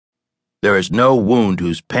There is no wound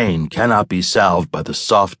whose pain cannot be salved by the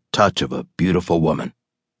soft touch of a beautiful woman.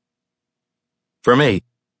 For me,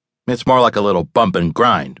 it's more like a little bump and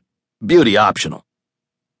grind, beauty optional.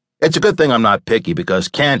 It's a good thing I'm not picky because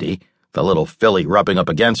Candy, the little filly rubbing up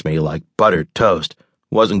against me like buttered toast,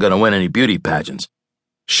 wasn't going to win any beauty pageants.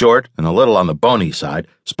 Short and a little on the bony side,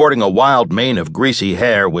 sporting a wild mane of greasy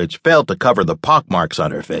hair which failed to cover the pockmarks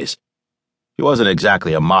on her face. She wasn't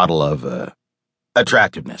exactly a model of,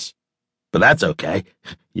 attractiveness. But that's okay.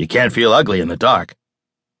 You can't feel ugly in the dark.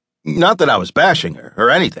 Not that I was bashing her or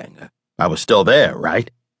anything. I was still there, right?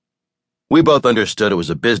 We both understood it was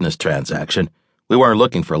a business transaction. We weren't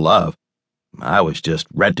looking for love. I was just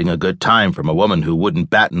renting a good time from a woman who wouldn't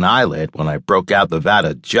bat an eyelid when I broke out the vat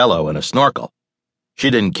of Jell-O in a snorkel. She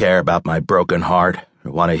didn't care about my broken heart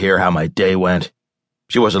or want to hear how my day went.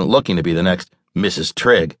 She wasn't looking to be the next Mrs.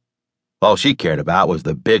 Trigg. All she cared about was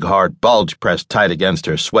the big hard bulge pressed tight against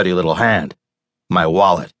her sweaty little hand. My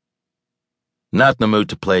wallet. Not in the mood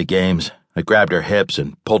to play games, I grabbed her hips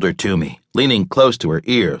and pulled her to me, leaning close to her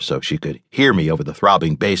ear so she could hear me over the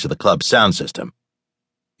throbbing bass of the club's sound system.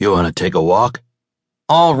 You want to take a walk?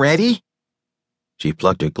 Already? She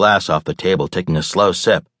plucked her glass off the table, taking a slow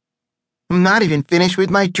sip. I'm not even finished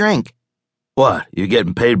with my drink. What, you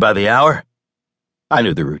getting paid by the hour? I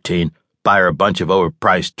knew the routine. Buy her a bunch of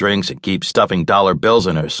overpriced drinks and keep stuffing dollar bills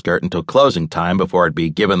in her skirt until closing time before I'd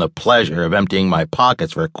be given the pleasure of emptying my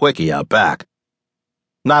pockets for a quickie out back.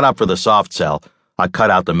 Not up for the soft sell, I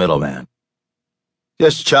cut out the middleman.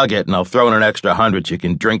 Just chug it and I'll throw in an extra 100 you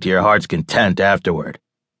can drink to your heart's content afterward.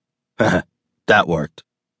 That worked.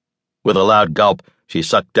 With a loud gulp, she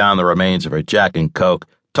sucked down the remains of her Jack and Coke,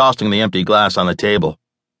 tossing the empty glass on the table.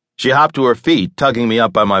 She hopped to her feet, tugging me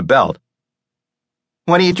up by my belt.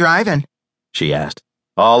 What are you driving? She asked,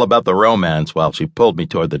 all about the romance while she pulled me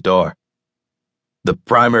toward the door. The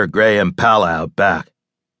primer gray Impala out back.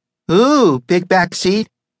 Ooh, big back seat?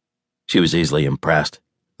 She was easily impressed.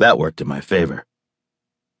 That worked in my favor.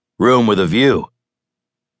 Room with a view.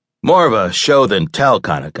 More of a show than tell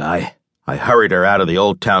kind of guy. I hurried her out of the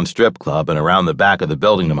Old Town Strip Club and around the back of the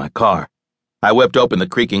building to my car. I whipped open the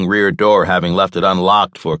creaking rear door, having left it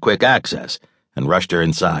unlocked for quick access, and rushed her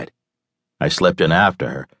inside. I slipped in after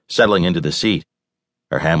her, settling into the seat.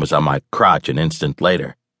 Her hand was on my crotch an instant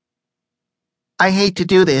later. I hate to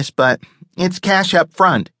do this, but it's cash up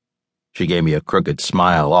front. She gave me a crooked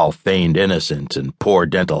smile, all feigned innocence and poor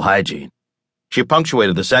dental hygiene. She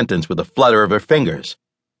punctuated the sentence with a flutter of her fingers.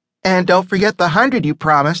 And don't forget the 100 you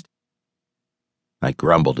promised. I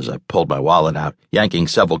grumbled as I pulled my wallet out, yanking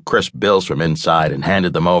several crisp bills from inside and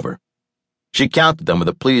handed them over. She counted them with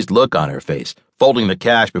a pleased look on her face, folding the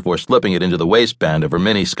cash before slipping it into the waistband of her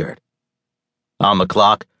miniskirt. On the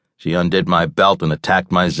clock, she undid my belt and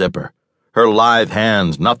attacked my zipper. Her lithe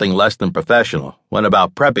hands, nothing less than professional, went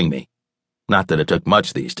about prepping me. Not that it took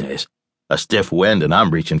much these days. A stiff wind and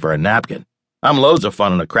I'm reaching for a napkin. I'm loads of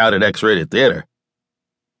fun in a crowded X-rated theater.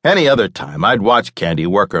 Any other time, I'd watch Candy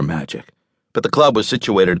work her magic. But the club was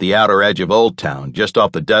situated at the outer edge of Old Town, just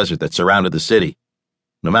off the desert that surrounded the city.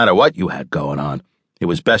 No matter what you had going on, it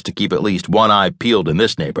was best to keep at least one eye peeled in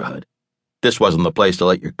this neighborhood. This wasn't the place to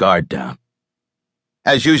let your guard down.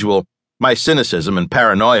 As usual, my cynicism and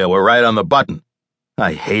paranoia were right on the button.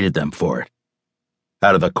 I hated them for it.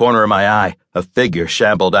 Out of the corner of my eye, a figure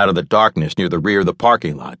shambled out of the darkness near the rear of the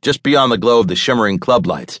parking lot, just beyond the glow of the shimmering club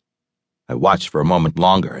lights. I watched for a moment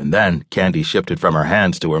longer, and then Candy shifted from her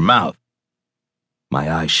hands to her mouth. My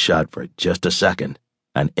eyes shut for just a second,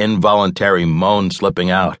 an involuntary moan slipping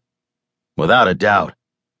out. Without a doubt,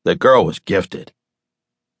 the girl was gifted.